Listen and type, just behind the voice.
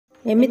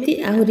एमिति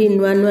आहुरी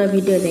नुआ नुआ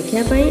वीडियो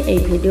देखिया पाई ए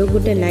वीडियो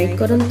गोटे लाइक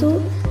करंतु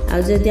आ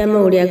जदि आम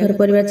ओडिया घर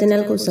परिवार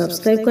चैनल को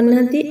सब्सक्राइब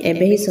करनांती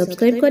एबे ही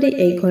सब्सक्राइब करी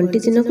ए घंटी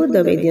चिन्ह को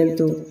दबाई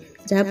दियंतु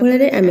जहा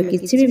फଳରେ आमे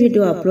किछि भी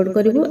वीडियो अपलोड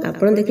करिवु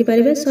आपण देखि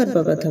परिबे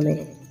सर्वप्रथमे।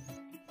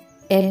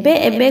 एबे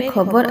एबे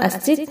खबर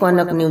आछि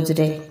कनक न्यूज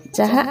रे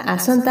जहा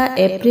आसंता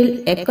एप्रिल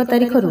 1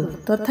 तारिख रु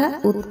तथा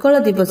उत्कल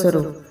दिवस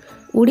रु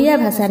उड़िया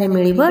भाषा रे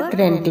मिलिबो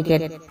ट्रेन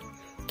टिकेट।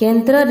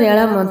 केंद्र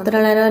रेल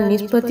मंत्रालय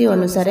निष्पत्ति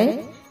अनुसार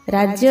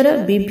राज्यर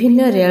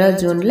विभिन्न रेल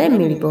जोन ले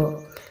मिलिबो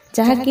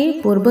जहाँकि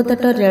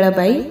पूर्वतट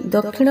रेलबाई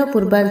दक्षिण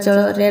पूर्वांचल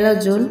रेल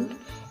जोन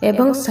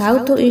एवं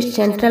south east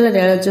central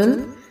rail zone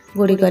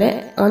गुड़िकरे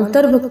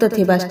अंतर्भुक्त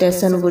थिबा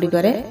स्टेशन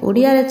गुड़िकरे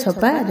उड़िया रे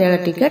छपा रेल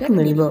टिकेट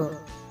मिलिबो।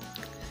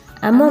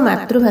 आम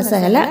मातृभाषा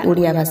हैला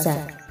उड़िया भाषा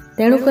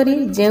तेणुकरी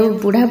जेउ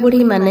बुढ़ा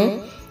बुढ़ी माने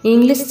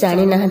इंग्लिश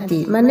जानी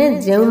नाहंती माने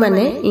जेउ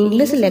माने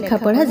इंग्लिश लेखा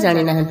पढ़ा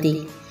जानी नाहंती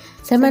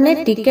से माने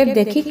टिकेट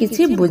देखि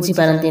किछि बुझी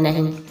पारंती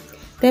नाही।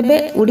 तेबे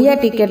उड़िया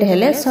टिकेट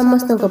हेले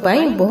समस्तक पाई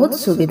बहुत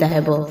सुविधा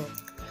हेबो।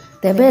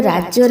 तेबे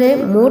राज्य रे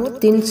मोट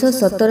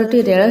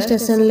 317 रेल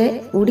स्टेशन ले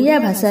उड़िया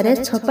भाषा रे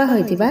छपा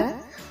होइतिबा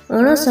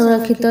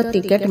अणसंरक्षित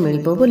टिकेट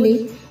मिलिबो बोली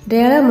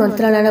रेल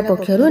मंत्रालय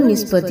पक्षरु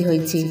निष्पत्ति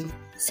होइछि।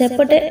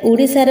 सेपटे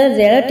उड़ीसार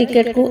रेल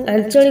टिकेट को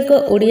आंचलिक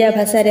उड़िया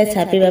भाषा रे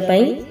छापिबा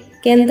पाई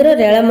केंद्र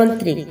रेल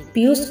मंत्री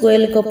पीयूष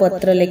गोयल को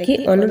पत्र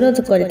लिखि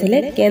अनुरोध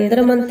करथिले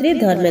केंद्र मंत्री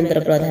धर्मेंद्र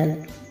प्रधान।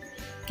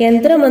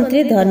 केंद्र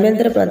मंत्री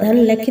धर्मेंद्र प्रधान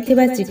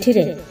लिखिथिबा चिठी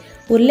रे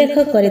उल्लेख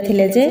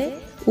करथिले जे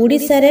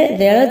उड़ीसा रे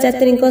रेल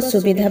यात्री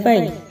सुविधा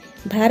पाई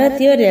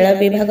भारतीय रेल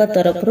विभाग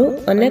तरफरु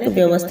अनेक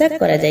व्यवस्था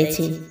करा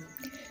जायछि।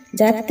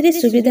 यात्री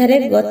सुविधा रे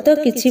गत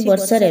किछि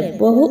वर्ष रे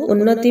बहु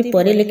उन्नति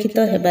परिलक्षित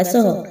हेबा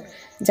सह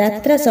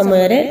यात्रा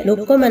समय रे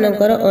लोक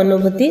मानकर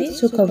अनुभूति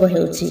सुखद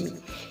हेउछि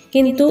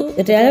किंतु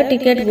रेल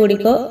टिकेट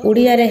गुड़िक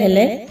उड़िया रे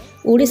हेले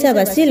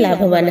उड़ीसावासी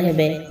लाभवान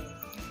हेबे।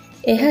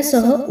 एहा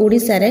सह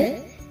उड़ीसा रे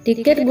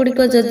टिकेट गुड़िक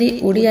जदि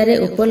उड़िया रे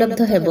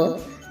उपलब्ध हेबो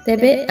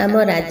तेबे आम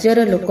राज्यर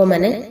लोक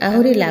माने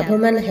आहुरी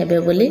लाभवान हेबे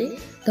बोली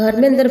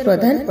धर्मेंद्र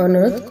प्रधान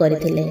अनुरोध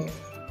करथिले।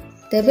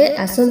 तेबे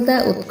आसंता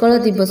उत्कल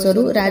दिवस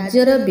रु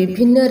राज्यर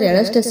विभिन्न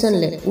रेल स्टेशन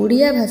ले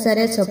उड़िया भाषा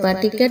रे छपा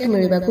टिकेट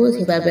मिलिबाकू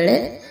थिबा बेले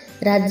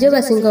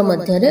राज्यवासी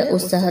मध्य रे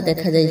उत्साह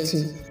देखा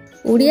जायछि।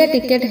 उड़िया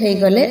टिकेट हेइ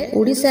गले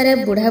उड़ीसा रे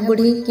बुढ़ा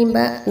बुढ़ी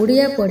किंबा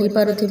उड़िया पढ़ी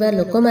पारुथिबा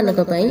लोक मानक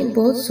पई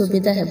बहुत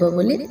सुविधा हेबो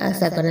बोली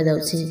आशा करा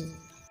जाउछि।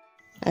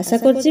 आशा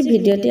करछि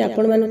भिडियोटी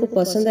आपण मानकु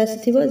पसंद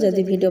आसिथिबो।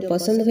 जदि वीडियो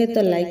पसंद होय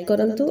तो लाइक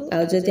करंतु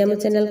आ जदि हम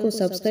चैनल को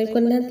सब्सक्राइब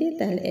करनांती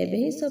ताहले एबे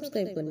ही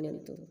सब्सक्राइब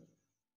करनियंतु।